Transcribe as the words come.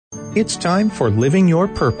It's time for Living Your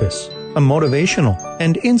Purpose, a motivational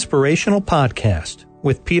and inspirational podcast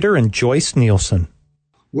with Peter and Joyce Nielsen.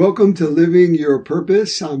 Welcome to Living Your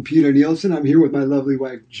Purpose. I'm Peter Nielsen. I'm here with my lovely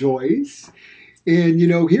wife, Joyce. And,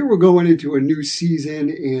 here we're going into a new season.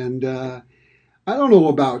 And I don't know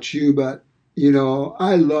about you, but,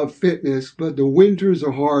 I love fitness, but the winters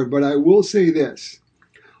are hard. But I will say this,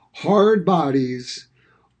 hard bodies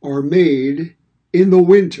are made in the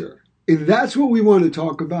winter. And that's what we want to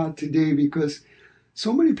talk about today, because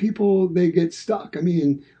so many people, they get stuck. I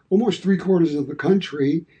mean, almost 3/4 of the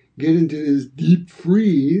country get into this deep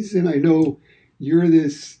freeze. And I know you're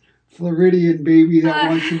this Floridian baby that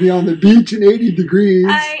wants to be on the beach in 80 degrees.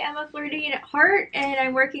 I am a Floridian at heart, and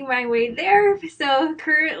I'm working my way there. So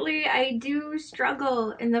currently I do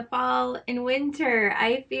struggle in the fall and winter.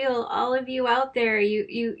 I feel all of you out there.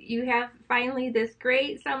 You have finally this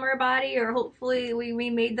great summer body, or hopefully we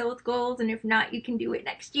made those goals, and if not, you can do it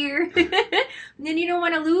next year. Then you don't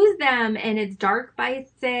want to lose them, and it's dark by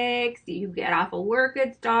 6. You get off of work,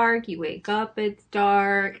 it's dark. You wake up, it's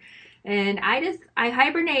dark. And I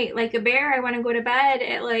hibernate like a bear. I want to go to bed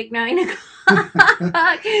at like 9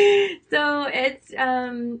 o'clock. So it's,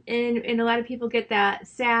 and a lot of people get that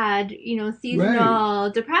sad, seasonal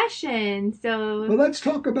depression. So, well, let's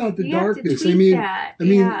talk about the darkness.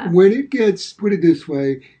 When it gets, put it this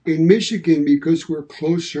way, in Michigan, because we're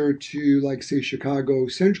closer to, like, say, Chicago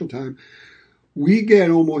Central Time, we get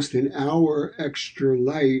almost an hour extra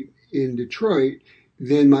light in Detroit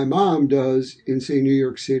than my mom does in, say, New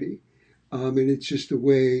York City. And it's just the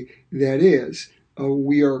way that is.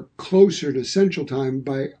 We are closer to Central Time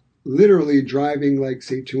by literally driving, like,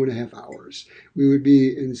 say, 2.5 hours. We would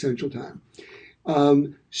be in Central Time.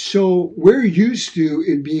 So we're used to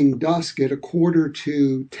it being dusk at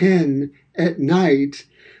 9:45 at night,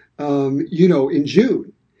 in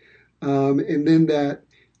June. And then that,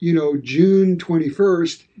 June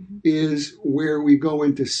 21st is where we go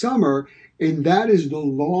into summer, and that is the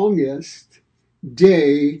longest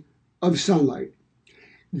day of sunlight.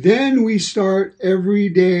 Then we start every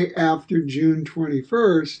day after June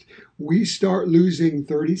 21st, we start losing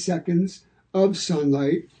 30 seconds of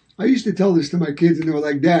sunlight. I used to tell this to my kids, and they were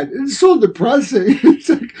like, "Dad, it's so depressing." It's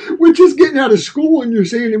like, we're just getting out of school and you're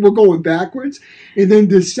saying that we're going backwards. And then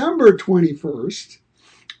December 21st,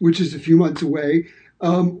 which is a few months away,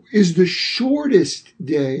 is the shortest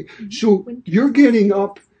day. So you're getting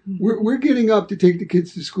up, we're getting up to take the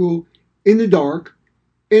kids to school in the dark,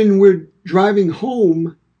 and we're driving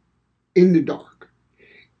home in the dark.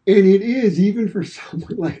 And it is, even for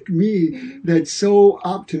someone like me that's so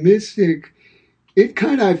optimistic, it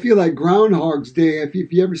kind of, I feel like Groundhog's Day, if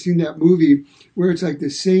you ever seen that movie, where it's like the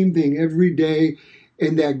same thing every day,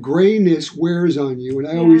 and that grayness wears on you. And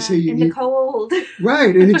I always say the cold.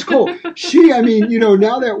 Right, and it's cold.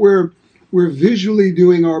 Now that we're visually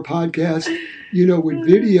doing our podcast, with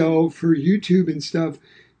video for YouTube and stuff,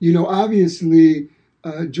 obviously,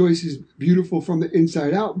 Joyce is beautiful from the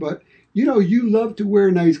inside out, but, you love to wear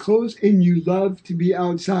nice clothes, and you love to be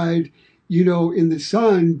outside, in the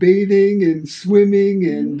sun, bathing and swimming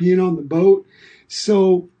and being on the boat.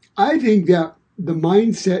 So I think that the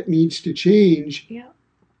mindset needs to change,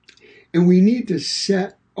 and we need to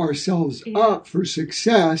set ourselves up for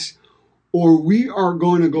success, or we are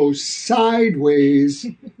going to go sideways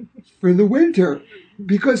for the winter.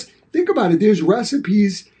 Because think about it, there's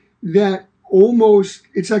recipes that almost,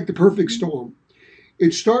 it's like the perfect storm.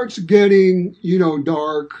 It starts getting,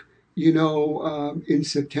 dark, in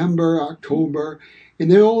September, October, and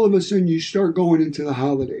then all of a sudden you start going into the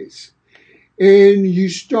holidays. And you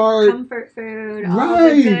start... comfort food, all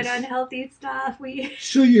the good unhealthy stuff.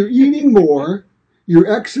 So you're eating more,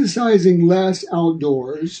 you're exercising less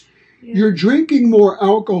outdoors, you're drinking more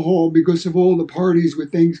alcohol because of all the parties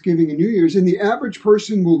with Thanksgiving and New Year's, and the average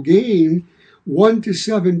person will gain 1 to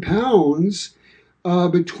 7 pounds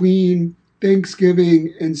between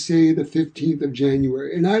Thanksgiving and, say, the 15th of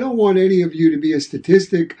January. And I don't want any of you to be a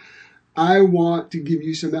statistic. I want to give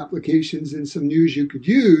you some applications and some news you could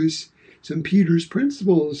use, some Peter's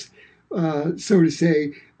principles, so to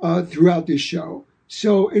say, throughout this show.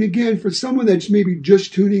 So, and again, for someone that's maybe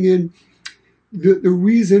just tuning in, the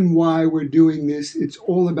reason why we're doing this, it's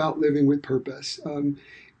all about living with purpose. And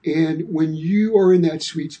when you are in that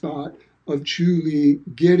sweet spot of truly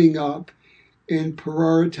getting up and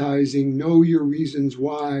prioritizing, know your reasons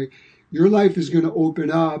why, your life is going to open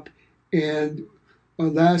up. And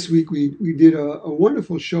last week we did a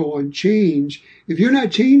wonderful show on change. If you're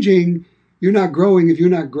not changing, you're not growing. If you're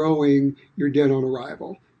not growing, you're dead on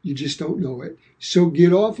arrival. You just don't know it. So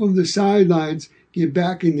get off of the sidelines, get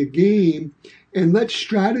back in the game, and let's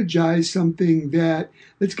strategize something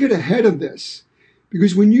let's get ahead of this.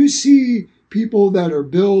 Because when you see people that are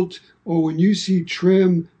built, or when you see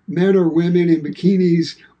trim men or women in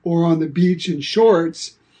bikinis or on the beach in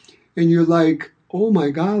shorts, and you're like, oh my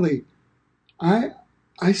golly, I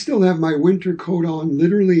still have my winter coat on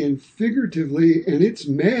literally and figuratively, and it's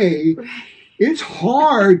May. It's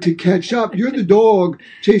hard to catch up. You're the dog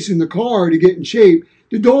chasing the car to get in shape.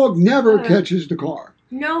 The dog never catches the car.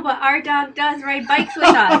 No, but our dog does ride bikes with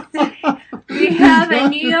us. We have a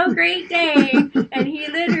Neo Great Dane, and he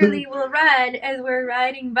literally will run as we're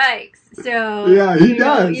riding bikes. So yeah, he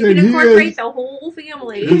does. You can incorporate the whole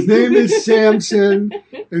family. His name is Samson,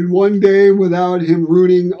 and one day, without him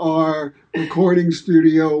ruining our recording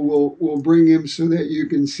studio, we'll bring him so that you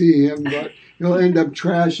can see him. But he'll end up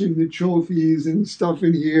trashing the trophies and stuff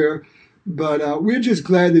in here. But we're just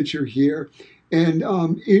glad that you're here. And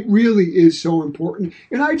it really is so important.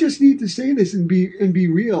 And I just need to say this and be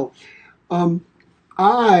real.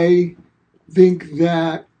 I think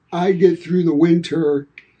that I get through the winter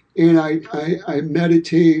and I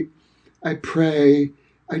meditate, I pray,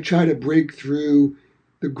 I try to break through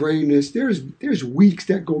the grayness. There's weeks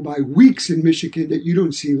that go by, weeks in Michigan that you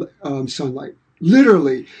don't see sunlight.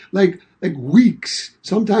 Literally, like weeks,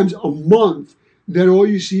 sometimes a month, that all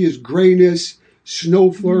you see is grayness,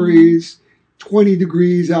 snow flurries, 20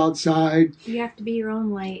 degrees outside. You have to be your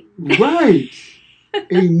own light. Right.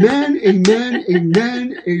 Amen, amen,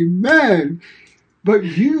 amen, amen. But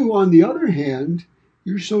you, on the other hand,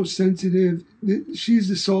 you're so sensitive. She's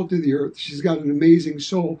the salt of the earth. She's got an amazing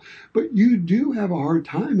soul. But you do have a hard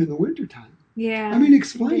time in the wintertime. Yeah. I mean,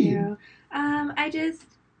 explain.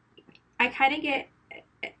 I kind of get,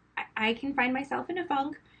 I can find myself in a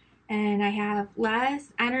funk, and I have less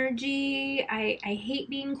energy. I hate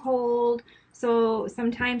being cold. So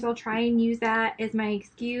sometimes I'll try and use that as my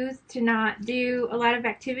excuse to not do a lot of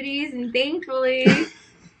activities. And thankfully,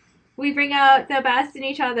 we bring out the best in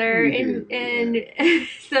each other. And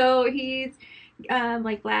so he's,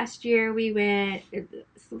 like last year we went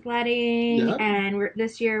sledding, and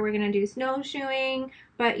this year we're going to do snowshoeing,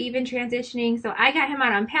 but even transitioning. So I got him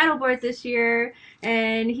out on paddle boards this year,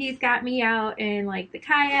 and he's got me out in like the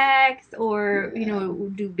kayaks, or,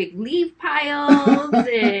 do big leaf piles,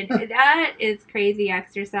 and that is crazy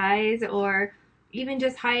exercise, or even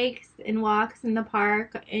just hikes and walks in the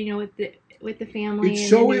park, with the family. It's and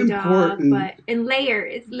so the new important. dog, and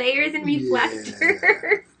layers and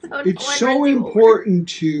reflectors. So it's so important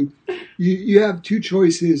to, you have two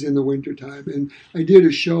choices in the wintertime. And I did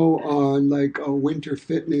a show on like a winter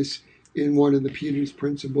fitness in one of the Peters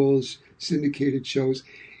Principles syndicated shows.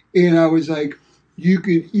 And I was like, you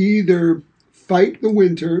could either fight the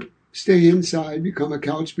winter, stay inside, become a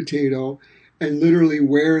couch potato, and literally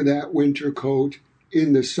wear that winter coat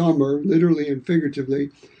in the summer, literally and figuratively,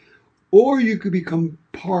 or you could become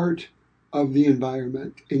part of the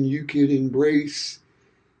environment, and you could embrace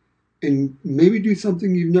and maybe do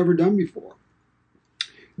something you've never done before.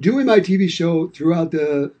 Doing my TV show throughout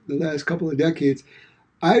the last couple of decades,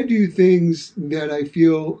 I do things that I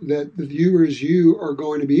feel that the viewers, you, are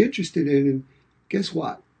going to be interested in. And guess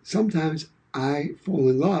what? Sometimes I fall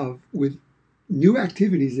in love with new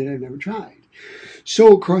activities that I've never tried.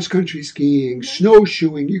 So cross-country skiing,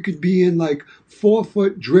 snowshoeing, you could be in like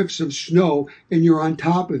 4-foot drifts of snow and you're on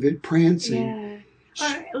top of it prancing. Yeah.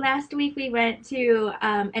 Last week we went to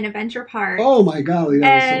an adventure park. Oh my golly,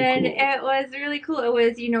 that was so cool. And it was really cool. It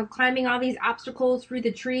was, climbing all these obstacles through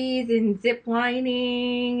the trees and zip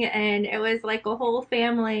lining, and it was like a whole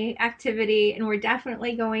family activity, and we're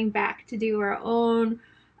definitely going back to do our own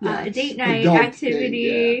date night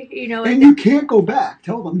activity, And you can't go back.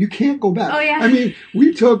 Tell them you can't go back. Oh, yeah. I mean,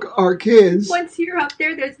 we took our kids. Once you're up there,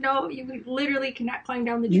 you literally cannot climb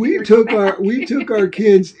down the tree. We took our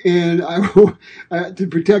kids, and to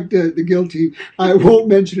protect the guilty, I won't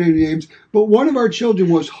mention any names, but one of our children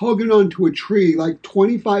was hugging onto a tree like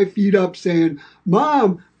 25 feet up saying,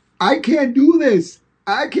 "Mom, I can't do this.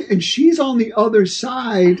 I can't." And she's on the other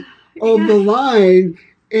side of the line.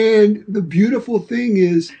 And the beautiful thing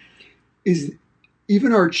is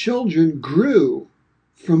even our children grew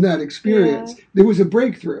from that experience. Yeah. There was a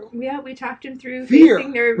breakthrough. Yeah, we talked them through Fear.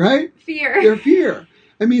 facing their fear.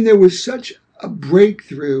 I mean, there was such a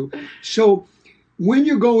breakthrough. So when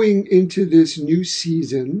you're going into this new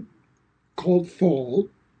season called fall,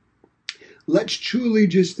 let's truly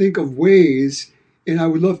just think of ways, and I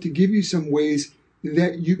would love to give you some ways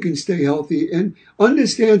that you can stay healthy and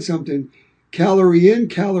understand something. Calorie in,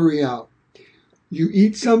 calorie out. You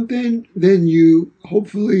eat something, then you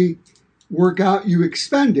hopefully work out, you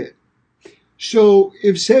expend it. So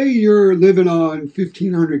if, say, you're living on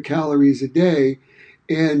 1,500 calories a day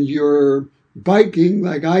and you're biking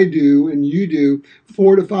like I do and you do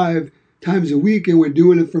 4 to 5 times a week, and we're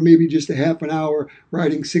doing it for maybe just a half an hour,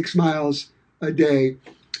 riding 6 miles a day,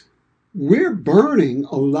 we're burning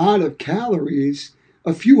a lot of calories,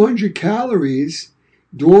 a few hundred calories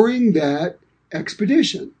during that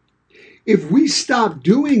expedition. If we stop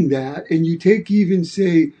doing that and you take even,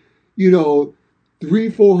 say,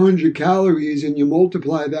 300-400 calories and you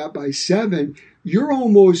multiply that by 7, you're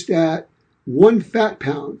almost at 1 fat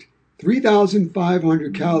pound.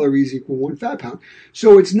 3,500 calories equal 1 fat pound.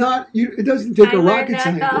 So it's not, it doesn't take a rocket scientist. I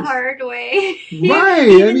learned that the hard way. Right.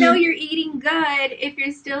 Even though you're eating good, if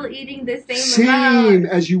you're still eating the same amount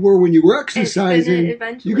as you were when you were exercising,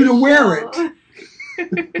 you're going to wear it.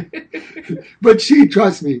 But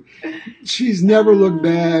trust me, she's never looked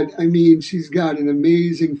bad. I mean, she's got an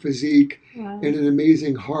amazing physique and an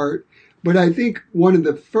amazing heart. But I think one of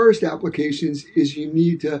the first applications is you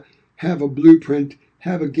need to have a blueprint,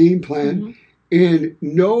 have a game plan, and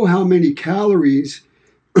know how many calories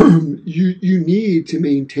you need to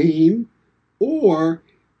maintain, or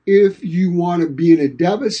if you want to be in a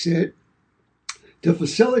deficit, to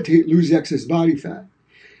facilitate lose excess body fat.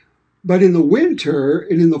 But in the winter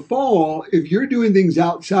and in the fall, if you're doing things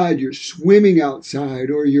outside, you're swimming outside,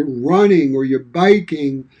 or you're running, or you're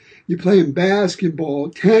biking, you're playing basketball,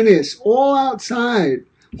 tennis, all outside,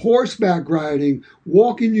 horseback riding,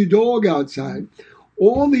 walking your dog outside,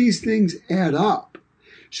 all these things add up.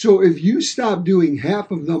 So if you stop doing half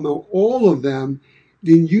of them or all of them,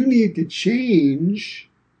 then you need to change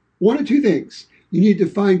one of two things. You need to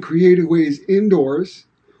find creative ways indoors,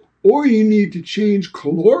 or you need to change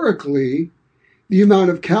calorically the amount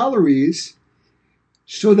of calories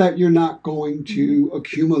so that you're not going to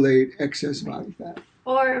accumulate excess body fat.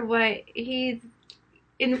 Or what he's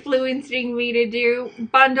influencing me to do,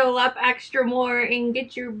 bundle up extra more and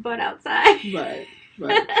get your butt outside. Right.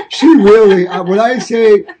 She really, when I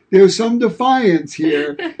say there's some defiance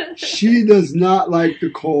here, she does not like the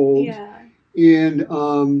cold. Yeah. And,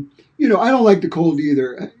 I don't like the cold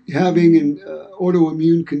either. Having an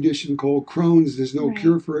autoimmune condition called Crohn's, there's no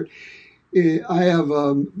cure for it. I have,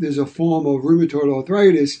 there's a form of rheumatoid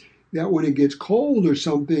arthritis that when it gets cold or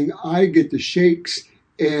something, I get the shakes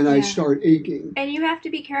and I start aching. And you have to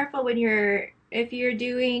be careful if you're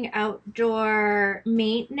doing outdoor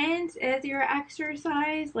maintenance as your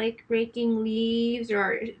exercise, like raking leaves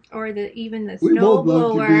or even the we snow both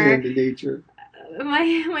love blower. To be into nature.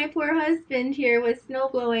 My poor husband here was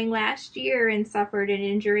snowblowing last year and suffered an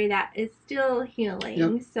injury that is still healing.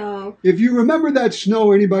 Yep. So if you remember that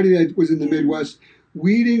snow, anybody that was in the Midwest,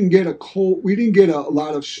 we didn't get a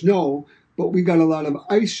lot of snow, but we got a lot of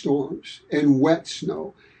ice storms and wet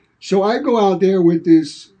snow. So I go out there with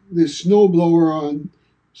this snowblower on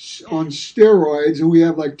steroids, and we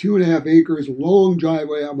have like 2.5 acres, long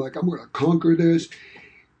driveway. I'm like, I'm going to conquer this.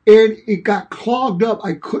 And it got clogged up.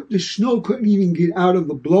 The snow couldn't even get out of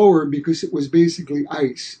the blower because it was basically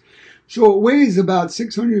ice. So it weighs about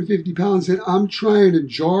 650 pounds, and I'm trying to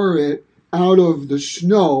jar it out of the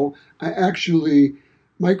snow. I actually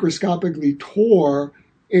microscopically tore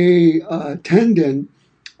a tendon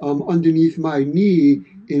underneath my knee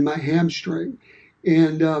in my hamstring,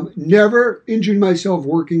 and never injured myself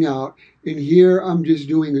working out. And here I'm just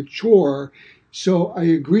doing a chore. So I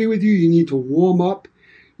agree with you. You need to warm up.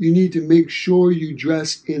 You need to make sure you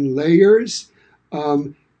dress in layers.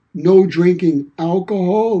 No drinking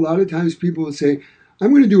alcohol. A lot of times people will say, I'm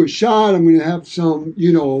going to do a shot. I'm going to have some,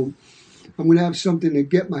 I'm going to have something to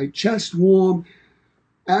get my chest warm.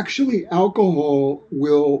 Actually, alcohol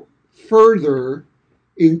will further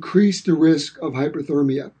increase the risk of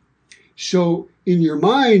hyperthermia. So in your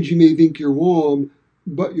mind, you may think you're warm,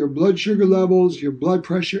 but your blood sugar levels, your blood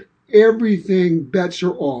pressure, everything, bets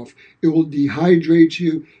are off. It will dehydrate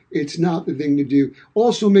you. It's not the thing to do.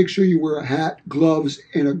 Also, make sure you wear a hat, gloves,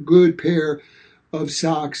 and a good pair of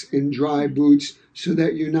socks and dry boots so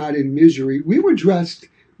that you're not in misery. We were dressed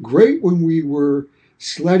great when we were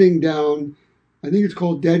sledding down, I think it's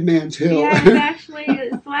called Dead Man's Hill. Yeah, it's actually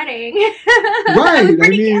sledding. Right.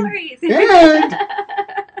 Calories. And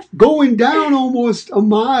going down almost a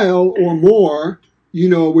mile or more,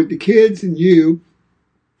 with the kids and you.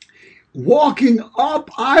 Walking up,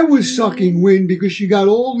 I was sucking wind because you got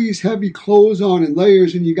all these heavy clothes on and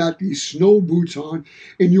layers, and you got these snow boots on,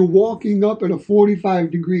 and you're walking up at a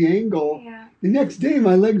 45-degree angle. Yeah. The next day,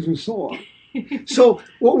 my legs were sore. So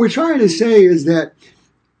what we're trying to say is that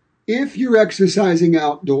if you're exercising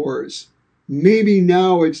outdoors, maybe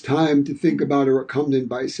now it's time to think about a recumbent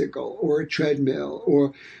bicycle or a treadmill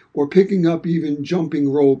or picking up even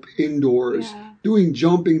jumping rope indoors, doing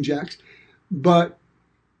jumping jacks. But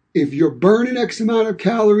if you're burning X amount of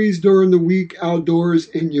calories during the week outdoors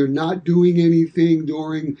and you're not doing anything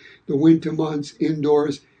during the winter months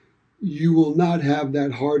indoors, you will not have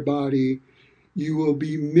that hard body. You will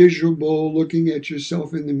be miserable looking at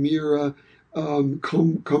yourself in the mirror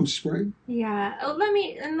come spring. Yeah. Oh, let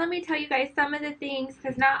me tell you guys some of the things,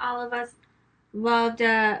 because not all of us love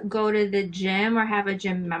to go to the gym or have a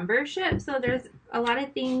gym membership. So there's a lot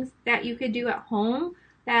of things that you could do at home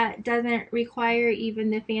that doesn't require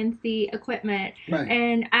even the fancy equipment. Right.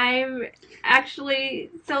 And I'm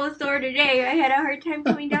actually so sore today. I had a hard time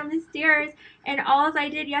coming down the stairs, and all I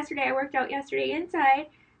did yesterday, I worked out yesterday inside,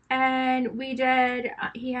 and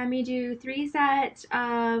he had me do 3 sets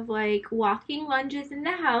of like walking lunges in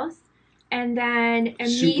the house, and then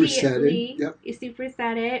immediately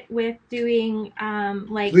superset it with doing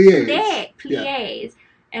like plies. Yeah.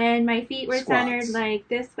 And my feet were Squats. centered like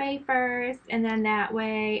this way first, and then that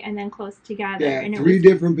way, and then close together. Yeah, and 3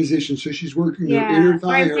 different positions. So she's working her inner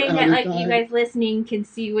thigh, her outer thigh. I'm saying that like you guys listening can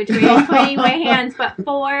see which way I'm pointing my hands, but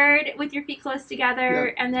forward with your feet close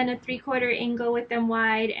together, and then a 3/4 angle with them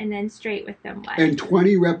wide, and then straight with them wide. And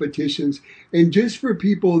 20 repetitions. And just for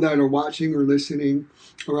people that are watching or listening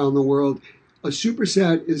around the world, a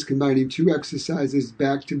superset is combining 2 exercises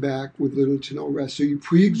back to back with little to no rest. So you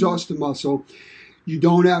pre-exhaust the muscle. You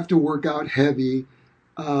don't have to work out heavy,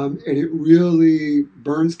 and it really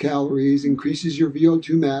burns calories, increases your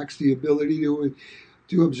VO2 max, the ability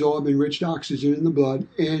to absorb enriched oxygen in the blood,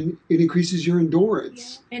 and it increases your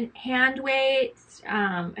endurance. Yeah. And hand weights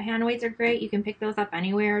are great. You can pick those up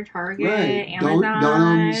anywhere, Target, Amazon,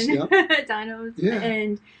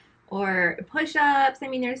 Dunham's, or push-ups. I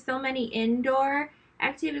mean, there's so many indoor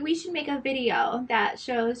activity. We should make a video that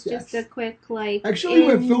shows just a quick Actually,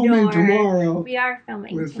 we're filming tomorrow. We are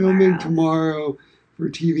filming. We're filming tomorrow for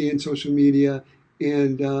TV and social media,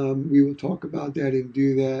 and we will talk about that and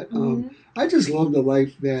do that. I just love the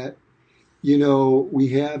life that we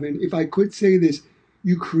have, and if I could say this,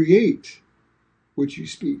 you create what you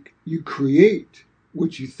speak. You create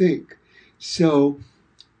what you think. So,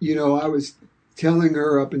 I was telling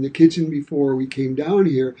her up in the kitchen before we came down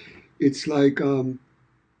here, it's like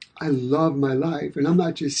I love my life, and I'm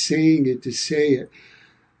not just saying it to say it.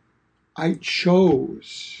 I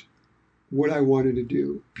chose what I wanted to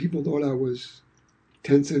do. People thought I was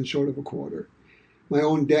 10 cents short of a quarter. My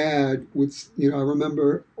own dad would, I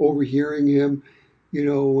remember overhearing him,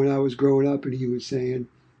 when I was growing up, and he was saying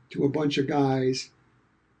to a bunch of guys,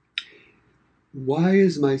 why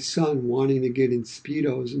is my son wanting to get in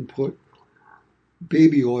Speedos and put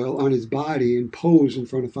baby oil on his body and pose in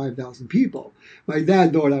front of 5,000 people? My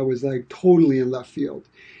dad thought I was like totally in left field.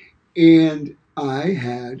 And I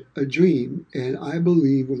had a dream, and I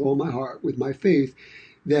believe with all my heart, with my faith,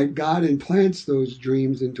 that God implants those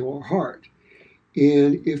dreams into our heart.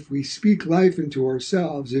 And if we speak life into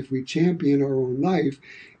ourselves, if we champion our own life,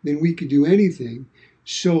 then we could do anything.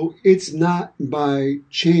 So it's not by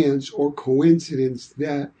chance or coincidence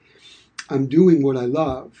that I'm doing what I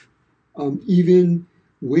love. Even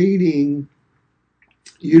waiting,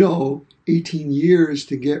 18 years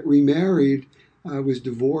to get remarried. I was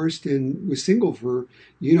divorced and was single for,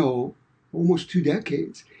 almost 2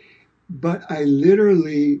 decades. But I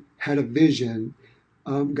literally had a vision.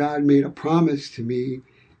 God made a promise to me,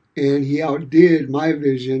 and he outdid my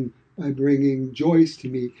vision by bringing Joyce to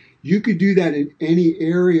me. You could do that in any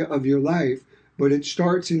area of your life, but it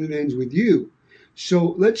starts and it ends with you.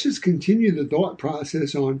 So let's just continue the thought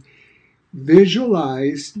process on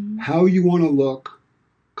visualize how you want to look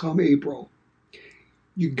come April.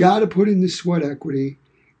 You got to put in the sweat equity,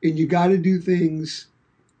 and you got to do things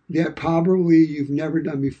that probably you've never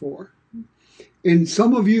done before. And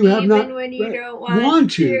some of you have not. Even when you don't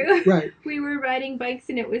want to. Right. We were riding bikes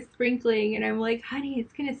and it was sprinkling, and I'm like, honey,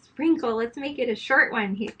 it's going to sprinkle. Let's make it a short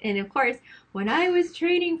one. And of course, when I was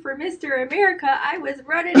training for Mr. America, I was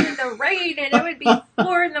running in the rain, and it would be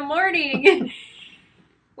 4 in the morning.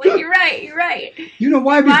 Well, you're right. You know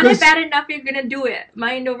why? Because if bad enough, you're going to do it.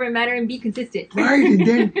 Mind over matter and be consistent. Right. And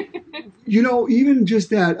then, even just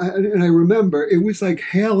that, and I remember it was like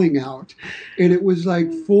hailing out, and it was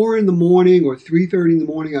like 4 in the morning or 3:30 in the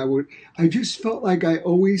morning. I just felt like I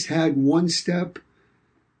always had one step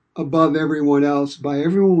above everyone else.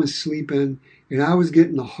 Everyone was sleeping, and I was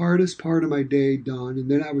getting the hardest part of my day done. And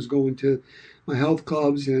then I was going to my health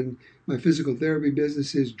clubs and my physical therapy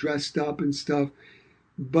businesses dressed up and stuff.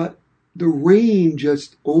 But the rain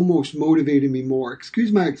just almost motivated me more.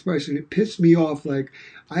 Excuse my expression. It pissed me off. Like,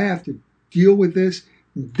 I have to deal with this.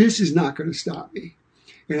 This is not going to stop me.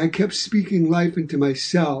 And I kept speaking life into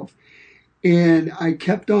myself. And I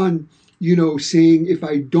kept on, saying, if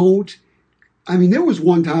I don't, there was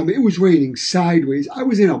one time it was raining sideways. I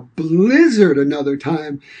was in a blizzard another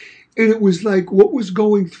time. And it was like what was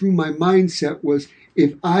going through my mindset was,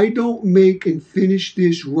 if I don't make and finish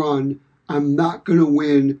this run, I'm not going to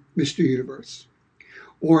win Mr. Universe.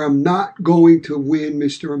 Or I'm not going to win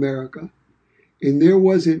Mr. America. And there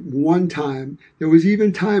wasn't one time, there was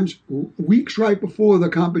even times, weeks right before the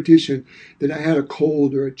competition, that I had a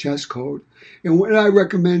cold or a chest cold. And what I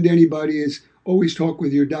recommend anybody is always talk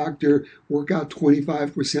with your doctor, work out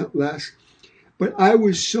 25% less. But I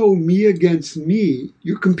was so me against me.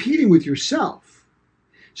 You're competing with yourself.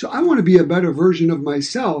 So I want to be a better version of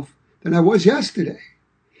myself than I was yesterday.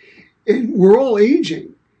 And we're all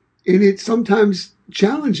aging. And it's sometimes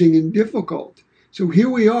challenging and difficult. So here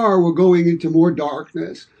we are, we're going into more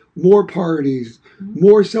darkness, more parties,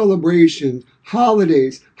 more celebrations,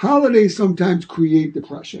 holidays. Holidays sometimes create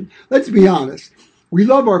depression. Let's be honest. We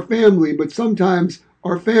love our family, but sometimes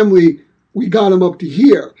our family, we got them up to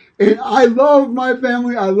here. And I love my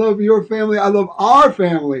family. I love your family. I love our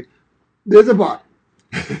family. There's a but.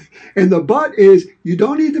 And the but is you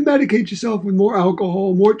don't need to medicate yourself with more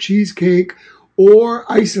alcohol, more cheesecake, or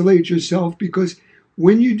isolate yourself, because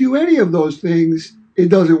when you do any of those things, it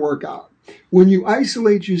doesn't work out. When you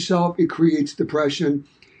isolate yourself, it creates depression,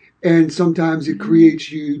 and sometimes it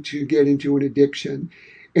creates you to get into an addiction.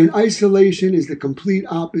 And isolation is the complete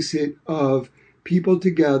opposite of people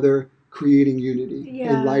together creating unity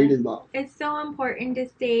and light and love. It's so important to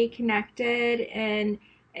stay connected, and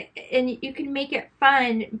you can make it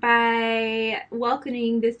fun by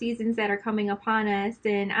welcoming the seasons that are coming upon us.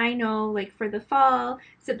 And I know, like, for the fall,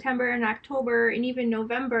 September and October and even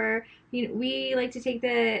November, we like to take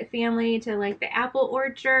the family to, like, the apple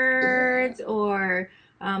orchards or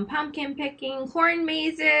pumpkin picking, corn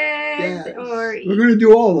mazes, or we're going to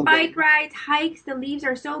do all of bike rides, hikes. The leaves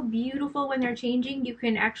are so beautiful when they're changing. You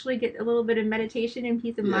can actually get a little bit of meditation and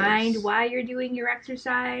peace of mind while you're doing your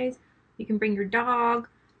exercise. You can bring your dog,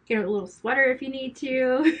 get a little sweater if you need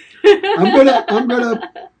to. I'm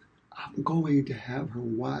going to have her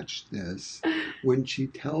watch this when she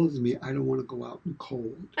tells me I don't want to go out in the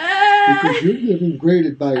cold. Because you're giving great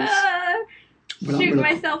advice. But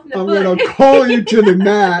myself in the foot. I'm going to call you to the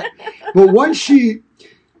mat. But one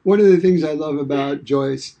of the things I love about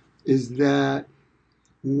Joyce is that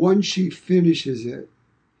once she finishes it,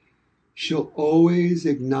 she'll always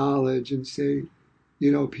acknowledge and say,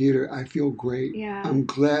 Peter, I feel great. Yeah. I'm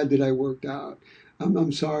glad that I worked out.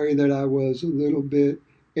 I'm sorry that I was a little bit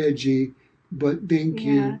edgy, but thank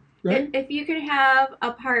you. Right? If you can have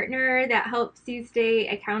a partner that helps you stay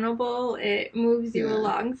accountable, it moves you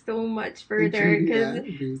along so much further. Because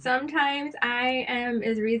sometimes I am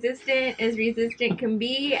as resistant can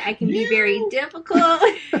be. I can be very difficult.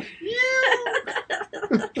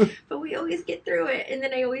 But we always get through it, and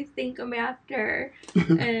then I always thank them after.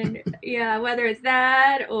 And whether it's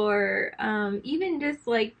that or even just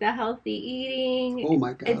like the healthy eating. Oh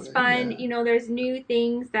my God. It's fun. There's new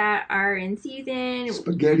things that are in season.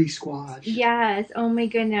 Spaghetti squash. Yes. Oh my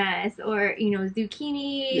goodness. Or,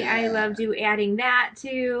 zucchini. Yeah. I love adding that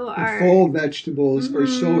to our fall vegetables are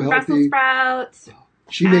so healthy. Brussels sprouts.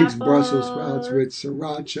 She makes Brussels sprouts with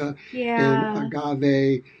sriracha and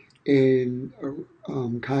agave and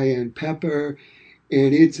cayenne pepper,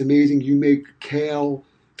 and it's amazing. You make kale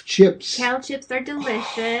chips. Kale chips are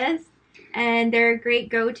delicious. And they're a great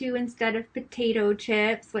go-to instead of potato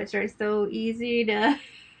chips, which are so easy to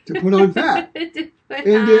put on fat.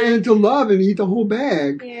 And to love and eat the whole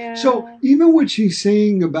bag. Yeah. So even what she's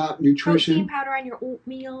saying about nutrition. Protein powder on your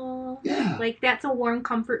oatmeal. Yeah. Like, that's a warm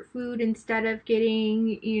comfort food instead of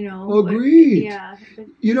getting, Agreed. Yeah.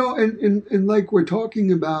 And like we're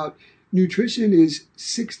talking about, nutrition is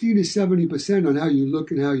 60 to 70% on how you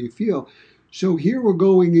look and how you feel. So here we're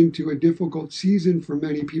going into a difficult season for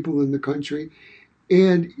many people in the country.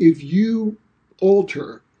 And if you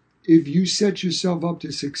if you set yourself up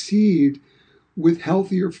to succeed with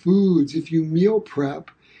healthier foods, if you meal prep,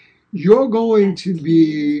 you're going to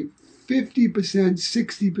be 50%,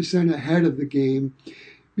 60% ahead of the game,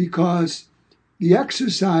 because the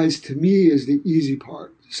exercise to me is the easy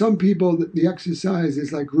part. Some people, the exercise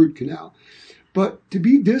is like root canal. But to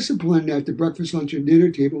be disciplined at the breakfast, lunch, and dinner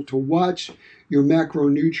table, to watch your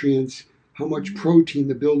macronutrients, how much protein,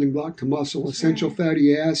 the building block to muscle, essential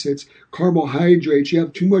fatty acids, carbohydrates. You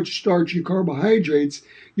have too much starchy carbohydrates,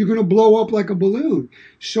 you're going to blow up like a balloon.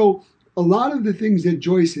 So a lot of the things that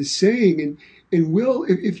Joyce is saying, and Will,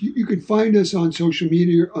 if you can find us on social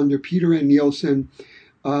media under Peter N. Nielsen,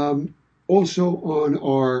 also on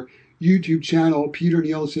our YouTube channel, Peter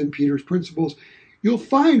Nielsen, Peter's Principles, you'll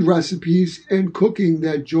find recipes and cooking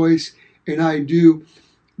that Joyce and I do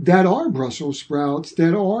that are Brussels sprouts,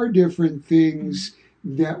 that are different things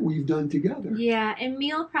that we've done together. Yeah, and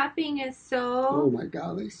meal prepping is Oh my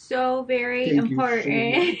golly. so very Thank you so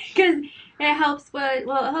important because it helps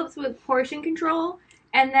with portion control,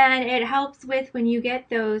 and then it helps with when you get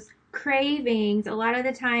those cravings. A lot of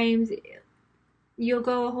the times you'll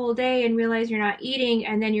go a whole day and realize you're not eating,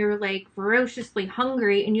 and then you're like ferociously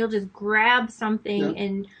hungry, and you'll just grab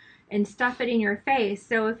something and stuff it in your face.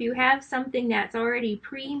 So if you have something that's already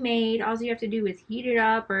pre-made, all you have to do is heat it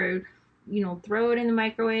up, or throw it in the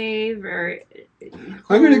microwave, or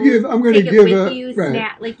I'm going to give a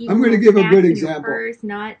good example. Purse,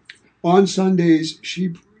 nuts. On Sundays,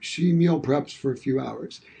 she meal preps for a few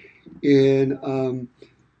hours, and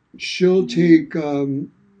she'll take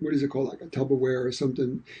what is it called, like a Tupperware or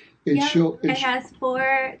something, and it has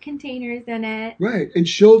 4 containers in it. Right, and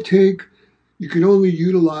she'll take. You can only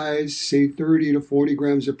utilize, say, 30 to 40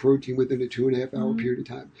 grams of protein within a 2.5 hour period of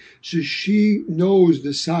time. So she knows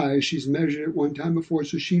the size. She's measured it one time before,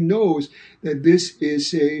 so she knows that this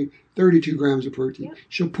is, say, 32 grams of protein. Yep.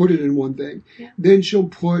 She'll put it in one thing. Yep. Then she'll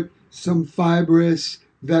put some fibrous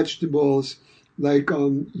vegetables like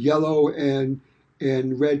yellow and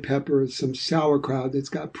red pepper, some sauerkraut that's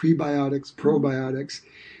got prebiotics, probiotics.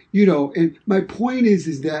 And my point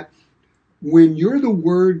is that when you're the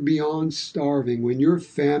word beyond starving, when you're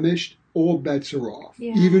famished, all bets are off,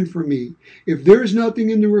 even for me. If there's nothing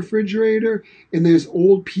in the refrigerator and there's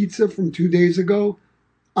old pizza from 2 days ago,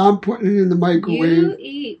 I'm putting it in the microwave. You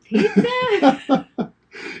eat pizza?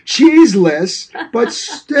 Cheeseless, but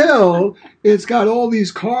still, it's got all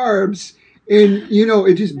these carbs, and,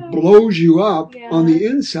 it just blows you up on the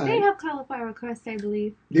inside. They have cauliflower crust, I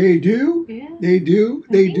believe. They do? Yeah. They do?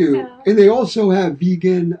 They do. So. And they also have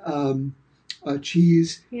vegan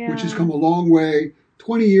cheese, which has come a long way.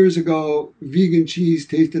 20 years ago, vegan cheese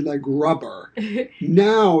tasted like rubber.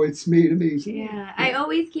 Now it's made amazing. Yeah, I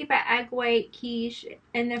always keep an egg white quiche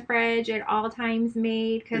in the fridge at all times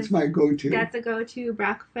made. Cause that's my go-to. That's a go-to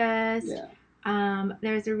breakfast. Yeah.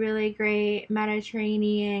 There's a really great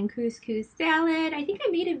Mediterranean couscous salad. I think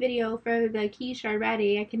I made a video for the quiche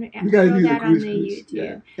already. I can throw that on the YouTube.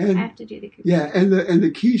 Yeah. And, I have to do the quiche. Yeah, and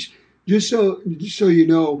the quiche. Just so you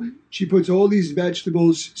know, she puts all these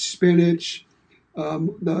vegetables, spinach,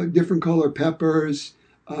 the different color peppers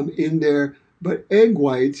in there. But egg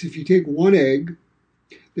whites, if you take one egg,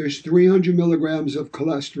 there's 300 milligrams of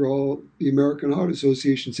cholesterol. The American Heart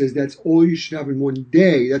Association says that's all you should have in one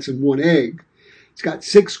day. That's in one egg. It's got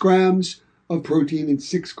 6 grams of protein and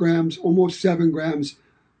 6 grams, almost 7 grams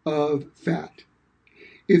of fat.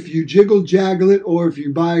 If you jaggle it, or if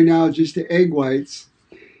you buy now just the egg whites,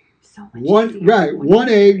 one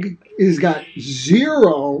egg has got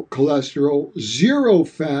 0 cholesterol, 0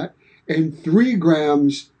 fat, and 3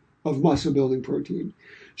 grams of muscle building protein.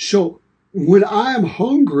 So when I'm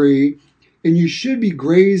hungry, and you should be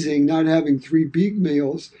grazing, not having 3 big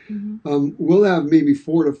meals, we'll have maybe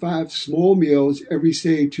 4 to 5 small meals every,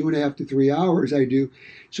 say, 2.5 to 3 hours. I do.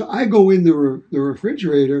 So I go in the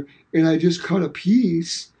refrigerator and I just cut a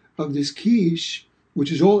piece of this quiche,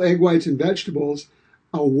 which is all egg whites and vegetables.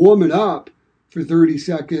 I'll warm it up for 30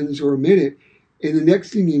 seconds or a minute, and the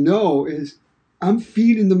next thing you know is I'm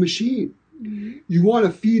feeding the machine. Mm-hmm. You want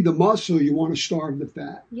to feed the muscle, you want to starve the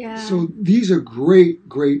fat. Yeah. So these are great,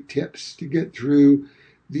 great tips to get through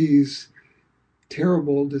these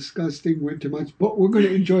terrible, disgusting winter months, but we're going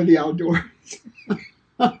to enjoy the outdoors.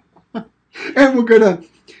 And we're going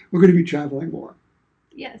to be traveling more.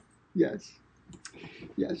 Yes. Yes.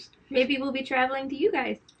 Yes. Maybe we'll be traveling to you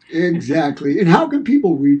guys. Exactly. And how can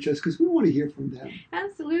people reach us? Because we want to hear from them.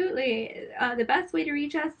 Absolutely. The best way to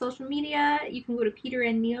reach us, social media, you can go to Peter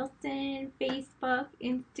and Nielsen, Facebook,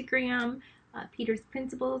 Instagram, Peter's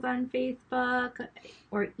Principles on Facebook,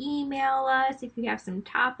 or email us if you have some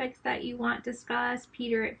topics that you want discussed,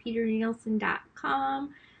 peter@peternielsen.com.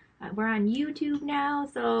 We're on YouTube now,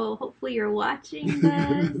 so hopefully you're watching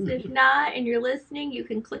this. If not, and you're listening, you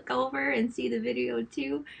can click over and see the video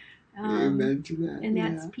too. Amen to that. And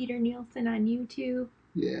that's Peter Nielsen on YouTube.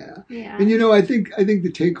 Yeah. Yeah. And I think the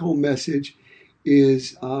take-home message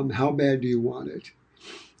is how bad do you want it?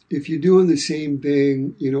 If you're doing the same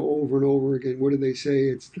thing, over and over again, what do they say?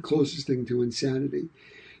 It's the closest thing to insanity.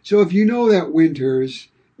 So if you know that winters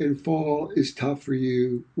and fall is tough for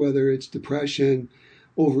you, whether it's depression,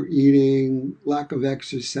 overeating, lack of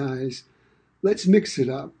exercise, let's mix it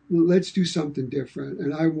up. Let's do something different.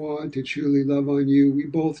 And I want to truly love on you. We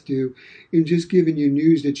both do. In just giving you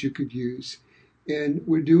news that you could use. And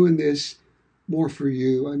we're doing this more for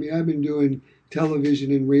you. I mean, I've been doing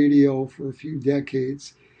television and radio for a few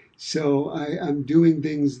decades, so I'm doing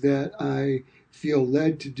things that I feel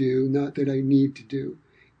led to do, not that I need to do.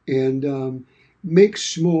 And make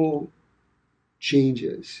small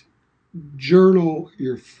changes. Journal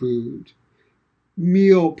your food.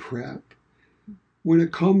 Meal prep. When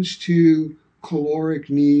it comes to caloric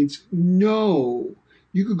needs, no.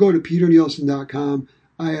 You could go to peternielsen.com.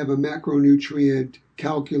 I have a macronutrient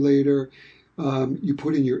calculator. You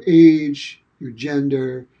put in your age, your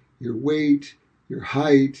gender, your weight, your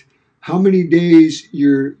height, how many days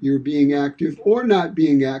you're being active or not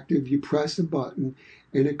being active. You press a button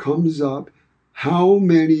and it comes up how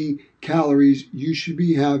many calories you should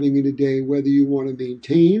be having in a day, whether you want to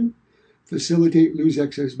maintain, facilitate, lose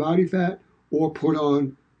excess body fat, or put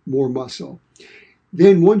on more muscle.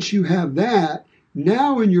 Then once you have that,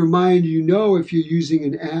 now in your mind, you know if you're using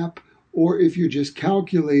an app or if you're just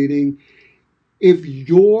calculating, if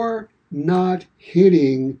you're not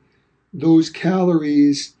hitting those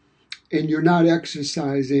calories and you're not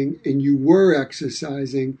exercising and you were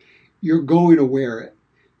exercising, you're going to wear it.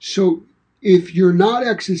 So if you're not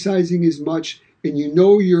exercising as much and you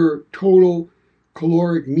know your total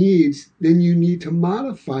caloric needs, then you need to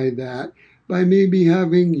modify that by maybe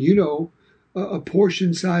having, a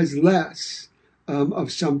portion size less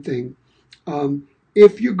of something.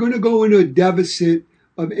 If you're going to go into a deficit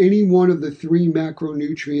of any one of the three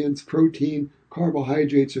macronutrients, protein,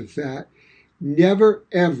 carbohydrates, or fat, never,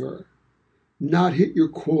 ever not hit your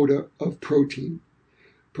quota of protein.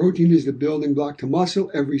 Protein is the building block to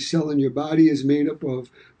muscle. Every cell in your body is made up of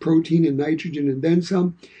protein and nitrogen and then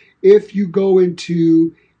some. If you go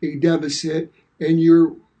into a deficit and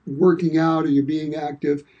you're working out or you're being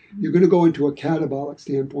active, you're going to go into a catabolic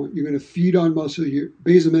standpoint. You're going to feed on muscle, your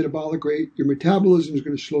basal metabolic rate, your metabolism is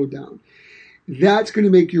going to slow down. That's going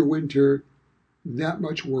to make your winter that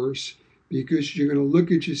much worse because you're going to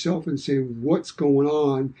look at yourself and say, what's going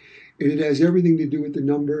on? And it has everything to do with the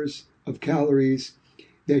numbers of calories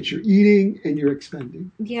that you're eating and you're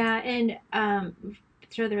expending. Yeah, and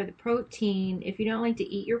so the protein, if you don't like to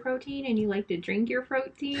eat your protein and you like to drink your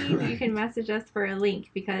protein, right, you can message us for a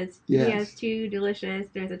link because he has two delicious,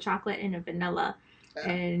 there's a chocolate and a vanilla.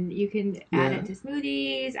 And you can add it to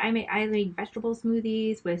smoothies. I make vegetable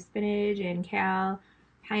smoothies with spinach and kale,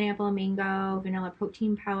 pineapple, mango, vanilla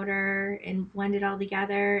protein powder, and blend it all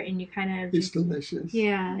together. And you kind of it's delicious.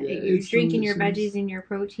 Yeah, you're drinking your veggies and your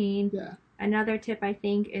protein. Yeah. Another tip I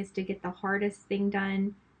think is to get the hardest thing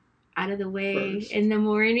done out of the way in the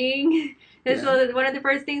morning. So one of the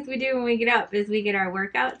first things we do when we get up is we get our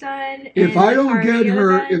workout done. If I don't get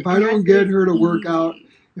her to work out.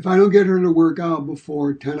 If I don't get her to work out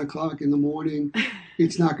before 10 o'clock in the morning,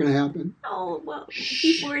 it's not going to happen. Oh, well,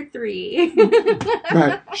 before 3.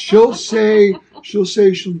 Right. She'll say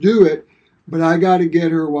she'll do it, but I got to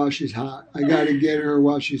get her while she's hot. I got to get her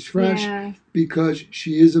while she's fresh because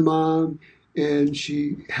she is a mom and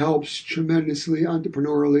she helps tremendously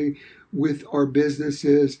entrepreneurially with our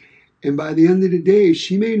businesses. And by the end of the day,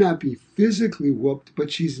 she may not be physically whooped, but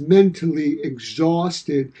she's mentally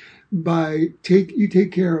exhausted by you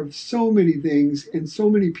take care of so many things and so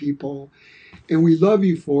many people, and we love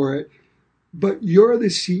you for it, but you're the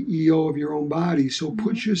CEO of your own body. So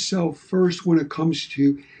put yourself first when it comes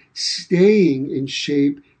to staying in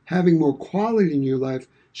shape, having more quality in your life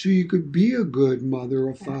so you could be a good mother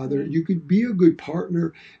or father. You could be a good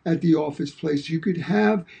partner at the office place. You could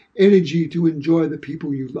have energy to enjoy the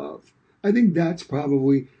people you love. I think that's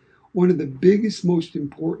probably one of the biggest, most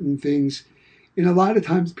important things. And a lot of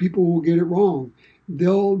times people will get it wrong.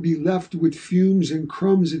 They'll be left with fumes and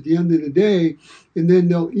crumbs at the end of the day, and then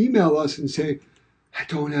they'll email us and say, I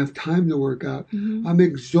don't have time to work out. I'm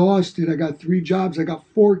exhausted. I got 3 jobs. I got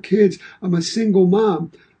 4 kids. I'm a single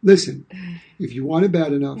mom. Listen, if you want it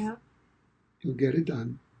bad enough, you'll get it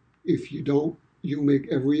done. If you don't, you'll make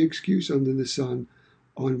every excuse under the sun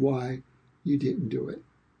on why you didn't do it.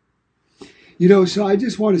 So I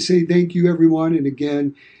just want to say thank you, everyone. And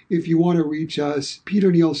again, if you want to reach us,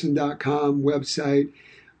 peternielsen.com website.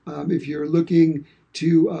 If you're looking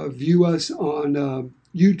to view us on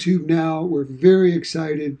YouTube now, we're very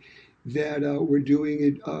excited that we're doing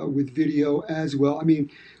it with video as well. I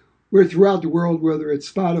mean, we're throughout the world, whether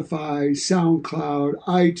it's Spotify, SoundCloud,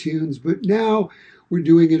 iTunes, but now we're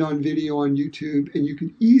doing it on video on YouTube. And you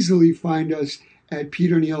can easily find us at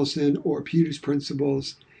Peter Nielsen or Peter's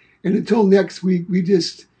Principles. And until next week,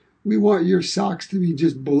 we want your socks to be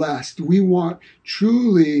just blessed. We want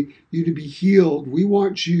truly you to be healed. We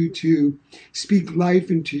want you to speak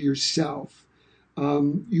life into yourself.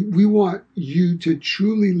 We want you to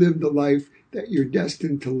truly live the life that you're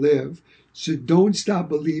destined to live. So don't stop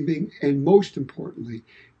believing, and most importantly,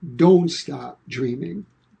 don't stop dreaming.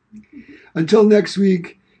 Until next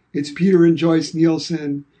week, it's Peter and Joyce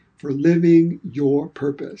Nielsen for Living Your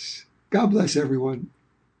Purpose. God bless everyone.